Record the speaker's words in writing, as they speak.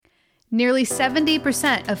Nearly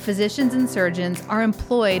 70% of physicians and surgeons are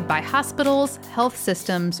employed by hospitals, health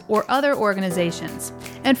systems, or other organizations.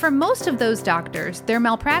 And for most of those doctors, their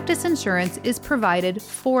malpractice insurance is provided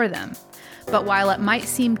for them. But while it might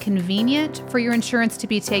seem convenient for your insurance to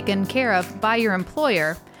be taken care of by your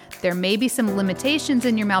employer, there may be some limitations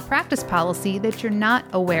in your malpractice policy that you're not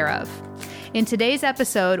aware of. In today's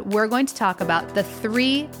episode, we're going to talk about the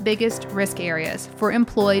 3 biggest risk areas for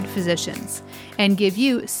employed physicians and give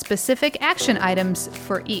you specific action items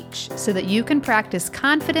for each so that you can practice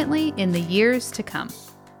confidently in the years to come.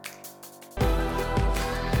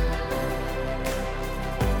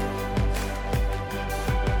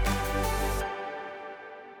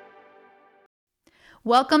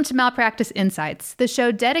 Welcome to Malpractice Insights, the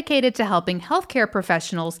show dedicated to helping healthcare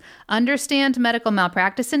professionals understand medical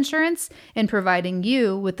malpractice insurance and providing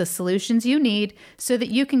you with the solutions you need so that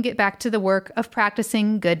you can get back to the work of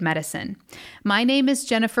practicing good medicine. My name is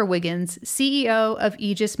Jennifer Wiggins, CEO of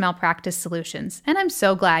Aegis Malpractice Solutions, and I'm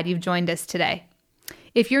so glad you've joined us today.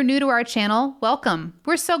 If you're new to our channel, welcome.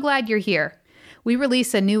 We're so glad you're here. We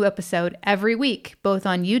release a new episode every week, both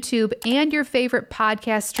on YouTube and your favorite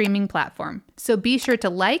podcast streaming platform. So be sure to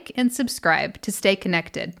like and subscribe to stay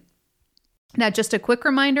connected. Now, just a quick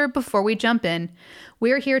reminder before we jump in,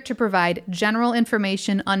 we're here to provide general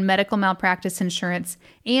information on medical malpractice insurance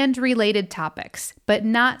and related topics, but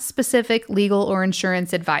not specific legal or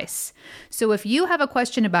insurance advice. So if you have a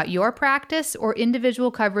question about your practice or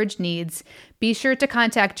individual coverage needs, be sure to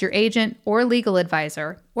contact your agent or legal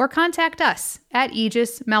advisor, or contact us at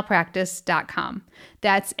aegismalpractice.com.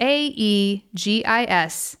 That's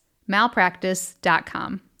AEGIS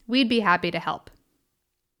malpractice.com. We'd be happy to help.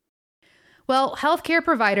 Well, healthcare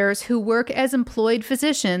providers who work as employed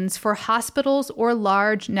physicians for hospitals or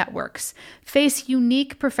large networks face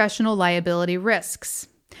unique professional liability risks.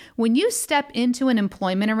 When you step into an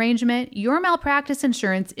employment arrangement, your malpractice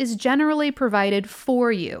insurance is generally provided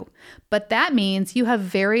for you, but that means you have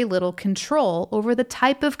very little control over the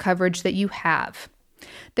type of coverage that you have.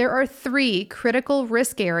 There are 3 critical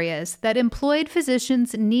risk areas that employed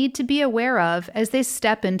physicians need to be aware of as they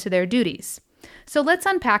step into their duties. So let's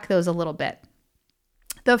unpack those a little bit.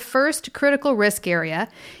 The first critical risk area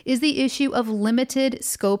is the issue of limited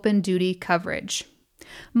scope and duty coverage.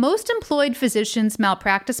 Most employed physicians'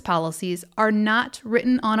 malpractice policies are not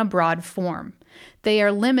written on a broad form. They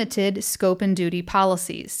are limited scope and duty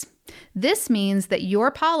policies. This means that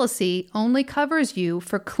your policy only covers you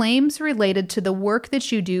for claims related to the work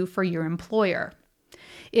that you do for your employer.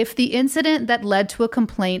 If the incident that led to a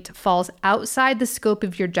complaint falls outside the scope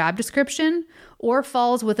of your job description or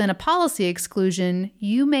falls within a policy exclusion,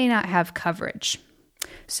 you may not have coverage.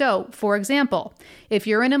 So, for example, if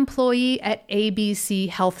you're an employee at ABC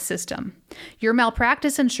Health System, your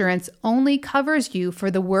malpractice insurance only covers you for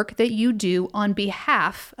the work that you do on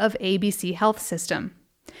behalf of ABC Health System.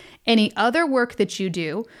 Any other work that you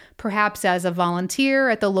do, perhaps as a volunteer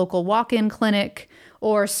at the local walk-in clinic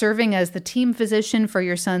or serving as the team physician for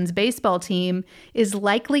your son's baseball team, is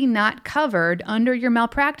likely not covered under your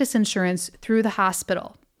malpractice insurance through the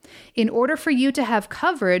hospital. In order for you to have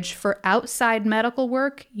coverage for outside medical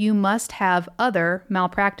work, you must have other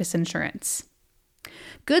malpractice insurance.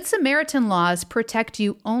 Good Samaritan laws protect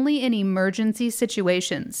you only in emergency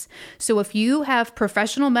situations. So if you have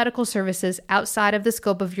professional medical services outside of the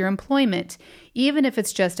scope of your employment, even if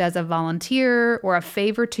it's just as a volunteer or a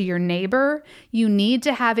favor to your neighbor, you need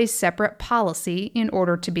to have a separate policy in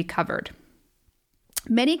order to be covered.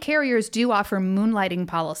 Many carriers do offer moonlighting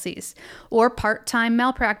policies or part-time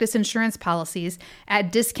malpractice insurance policies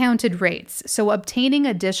at discounted rates, so obtaining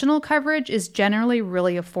additional coverage is generally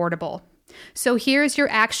really affordable. So here's your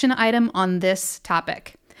action item on this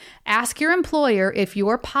topic. Ask your employer if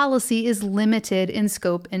your policy is limited in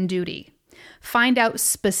scope and duty. Find out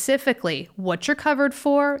specifically what you're covered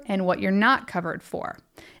for and what you're not covered for.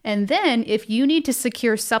 And then, if you need to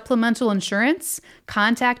secure supplemental insurance,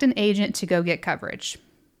 contact an agent to go get coverage.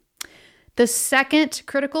 The second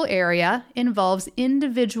critical area involves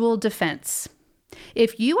individual defense.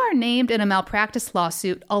 If you are named in a malpractice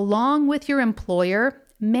lawsuit along with your employer,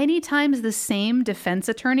 many times the same defense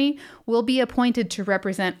attorney will be appointed to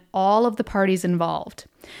represent all of the parties involved.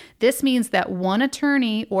 This means that one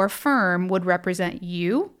attorney or firm would represent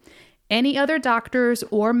you, any other doctors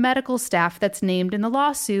or medical staff that's named in the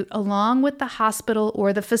lawsuit, along with the hospital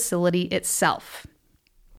or the facility itself.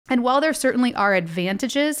 And while there certainly are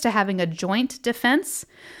advantages to having a joint defense,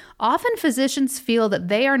 often physicians feel that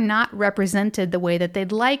they are not represented the way that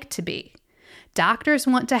they'd like to be. Doctors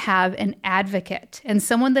want to have an advocate and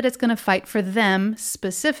someone that is going to fight for them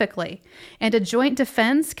specifically, and a joint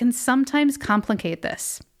defense can sometimes complicate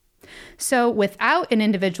this. So without an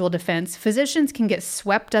individual defense, physicians can get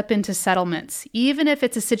swept up into settlements, even if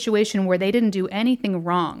it's a situation where they didn't do anything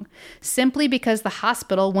wrong, simply because the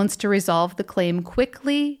hospital wants to resolve the claim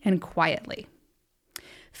quickly and quietly.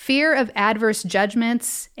 Fear of adverse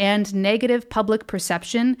judgments and negative public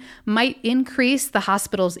perception might increase the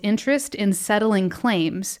hospital's interest in settling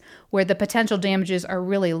claims where the potential damages are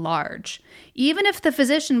really large, even if the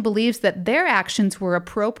physician believes that their actions were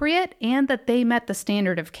appropriate and that they met the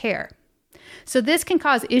standard of care. So this can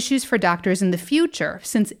cause issues for doctors in the future,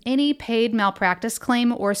 since any paid malpractice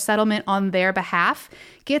claim or settlement on their behalf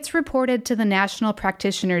gets reported to the National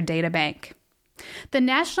Practitioner Databank. The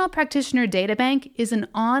National Practitioner Databank is an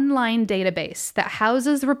online database that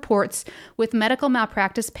houses reports with medical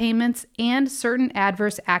malpractice payments and certain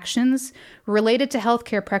adverse actions related to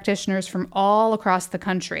healthcare practitioners from all across the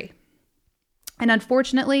country. And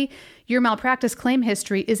unfortunately, your malpractice claim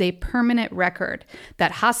history is a permanent record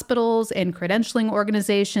that hospitals and credentialing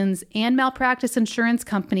organizations and malpractice insurance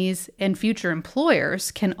companies and future employers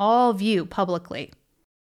can all view publicly.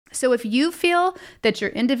 So if you feel that your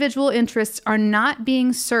individual interests are not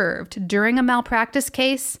being served during a malpractice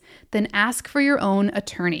case, then ask for your own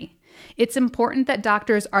attorney. It's important that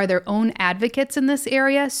doctors are their own advocates in this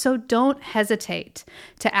area, so don't hesitate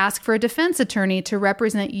to ask for a defense attorney to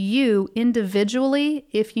represent you individually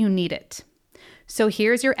if you need it. So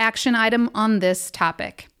here's your action item on this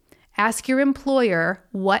topic. Ask your employer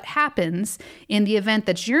what happens in the event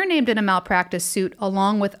that you're named in a malpractice suit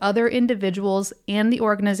along with other individuals and the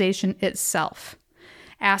organization itself.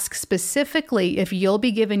 Ask specifically if you'll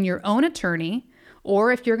be given your own attorney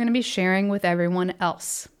or if you're going to be sharing with everyone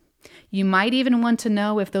else. You might even want to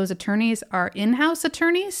know if those attorneys are in-house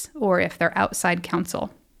attorneys or if they're outside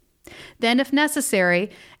counsel. Then, if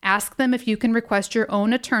necessary, ask them if you can request your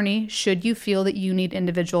own attorney should you feel that you need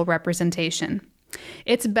individual representation.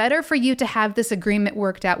 It's better for you to have this agreement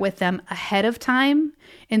worked out with them ahead of time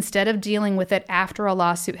instead of dealing with it after a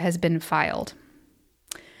lawsuit has been filed.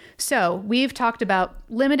 So, we've talked about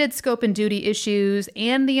limited scope and duty issues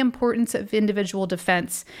and the importance of individual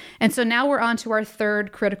defense. And so now we're on to our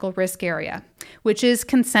third critical risk area, which is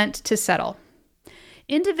consent to settle.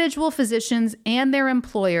 Individual physicians and their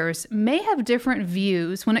employers may have different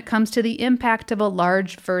views when it comes to the impact of a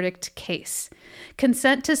large verdict case.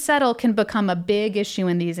 Consent to settle can become a big issue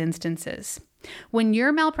in these instances. When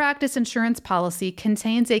your malpractice insurance policy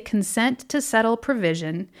contains a consent to settle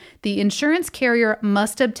provision, the insurance carrier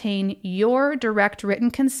must obtain your direct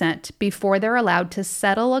written consent before they're allowed to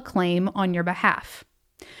settle a claim on your behalf.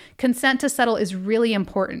 Consent to settle is really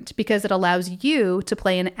important because it allows you to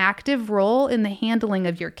play an active role in the handling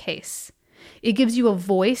of your case. It gives you a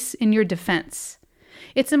voice in your defense.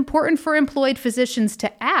 It's important for employed physicians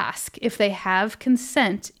to ask if they have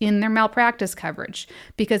consent in their malpractice coverage,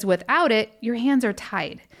 because without it, your hands are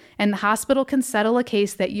tied, and the hospital can settle a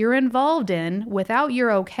case that you're involved in without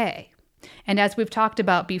your okay. And as we've talked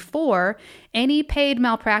about before, any paid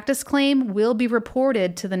malpractice claim will be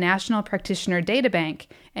reported to the National Practitioner Databank,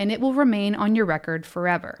 and it will remain on your record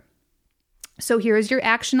forever. So here's your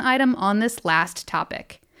action item on this last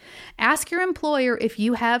topic. Ask your employer if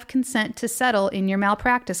you have consent to settle in your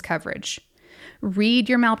malpractice coverage. Read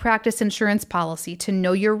your malpractice insurance policy to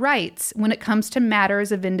know your rights when it comes to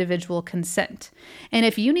matters of individual consent. And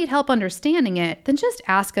if you need help understanding it, then just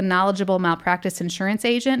ask a knowledgeable malpractice insurance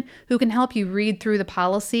agent who can help you read through the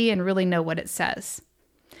policy and really know what it says.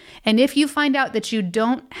 And if you find out that you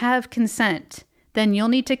don't have consent, then you'll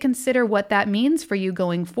need to consider what that means for you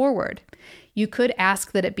going forward. You could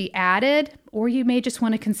ask that it be added, or you may just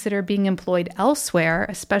want to consider being employed elsewhere,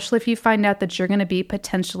 especially if you find out that you're going to be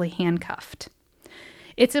potentially handcuffed.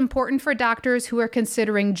 It's important for doctors who are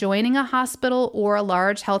considering joining a hospital or a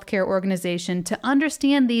large healthcare organization to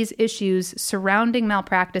understand these issues surrounding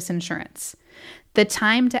malpractice insurance. The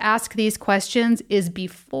time to ask these questions is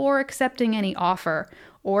before accepting any offer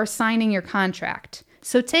or signing your contract.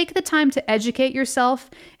 So take the time to educate yourself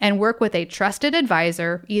and work with a trusted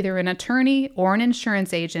advisor, either an attorney or an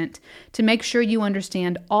insurance agent, to make sure you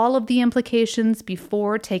understand all of the implications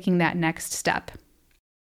before taking that next step.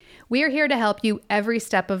 We are here to help you every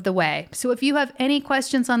step of the way. So if you have any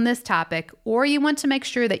questions on this topic, or you want to make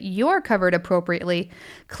sure that you're covered appropriately,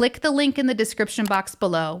 click the link in the description box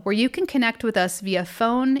below where you can connect with us via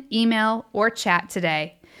phone, email, or chat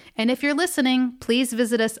today. And if you're listening, please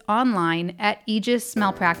visit us online at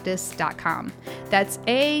aegismalpractice.com. That's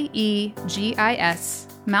AEGIS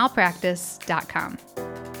malpractice.com.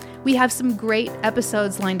 We have some great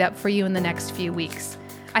episodes lined up for you in the next few weeks.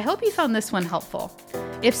 I hope you found this one helpful.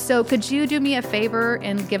 If so, could you do me a favor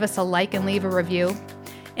and give us a like and leave a review?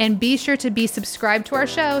 And be sure to be subscribed to our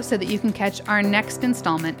show so that you can catch our next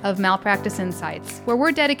installment of Malpractice Insights, where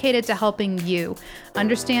we're dedicated to helping you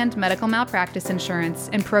understand medical malpractice insurance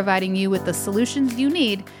and providing you with the solutions you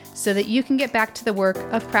need so that you can get back to the work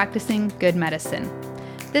of practicing good medicine.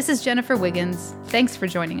 This is Jennifer Wiggins. Thanks for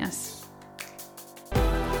joining us.